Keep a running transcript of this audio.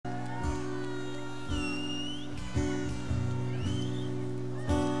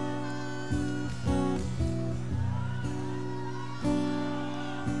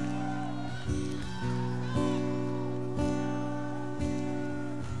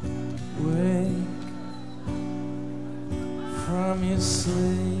from your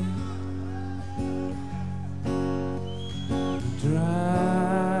sleep,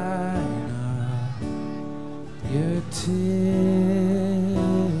 drying up your tears.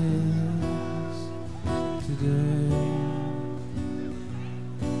 Today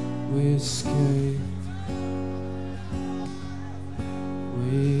we escape,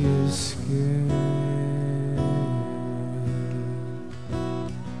 we escape.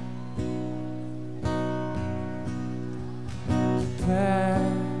 Pack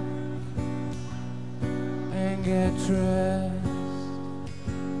and get dressed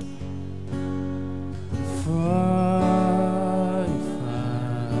before you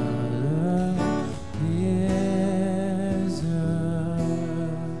follow years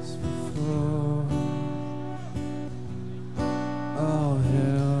us before all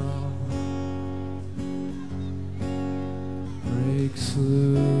hell breaks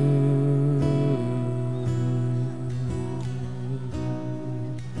loose.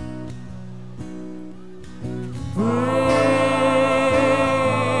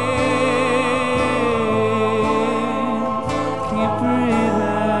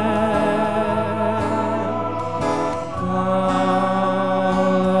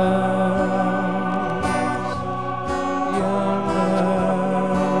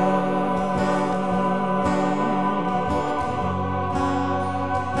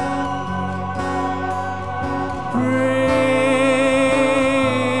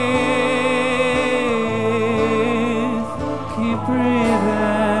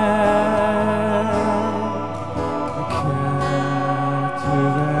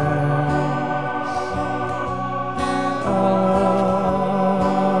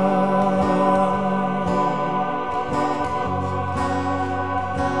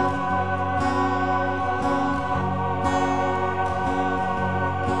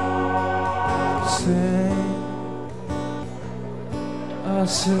 Sing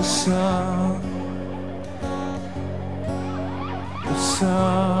us a song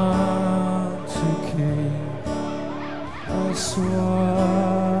to keep us warm.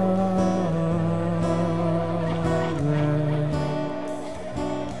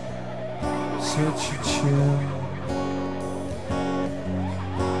 Such a chill,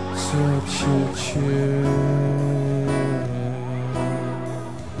 such a chill.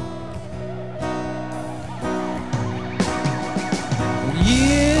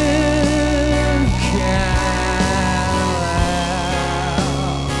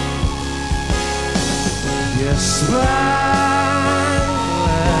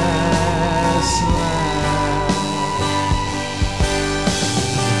 Spineless land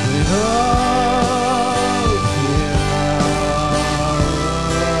with all heroes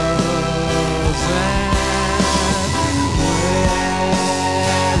and wisdom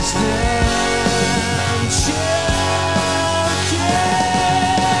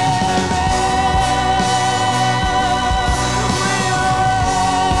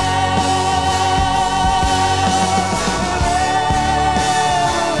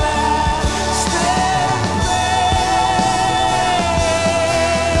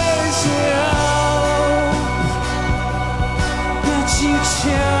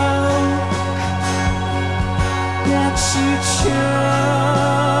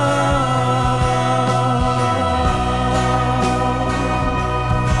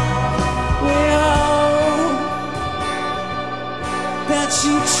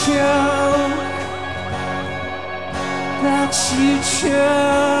children.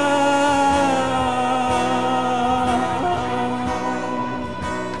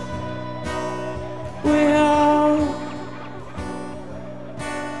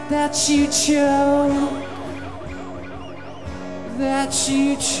 That you choke, that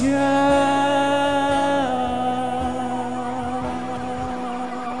you choke.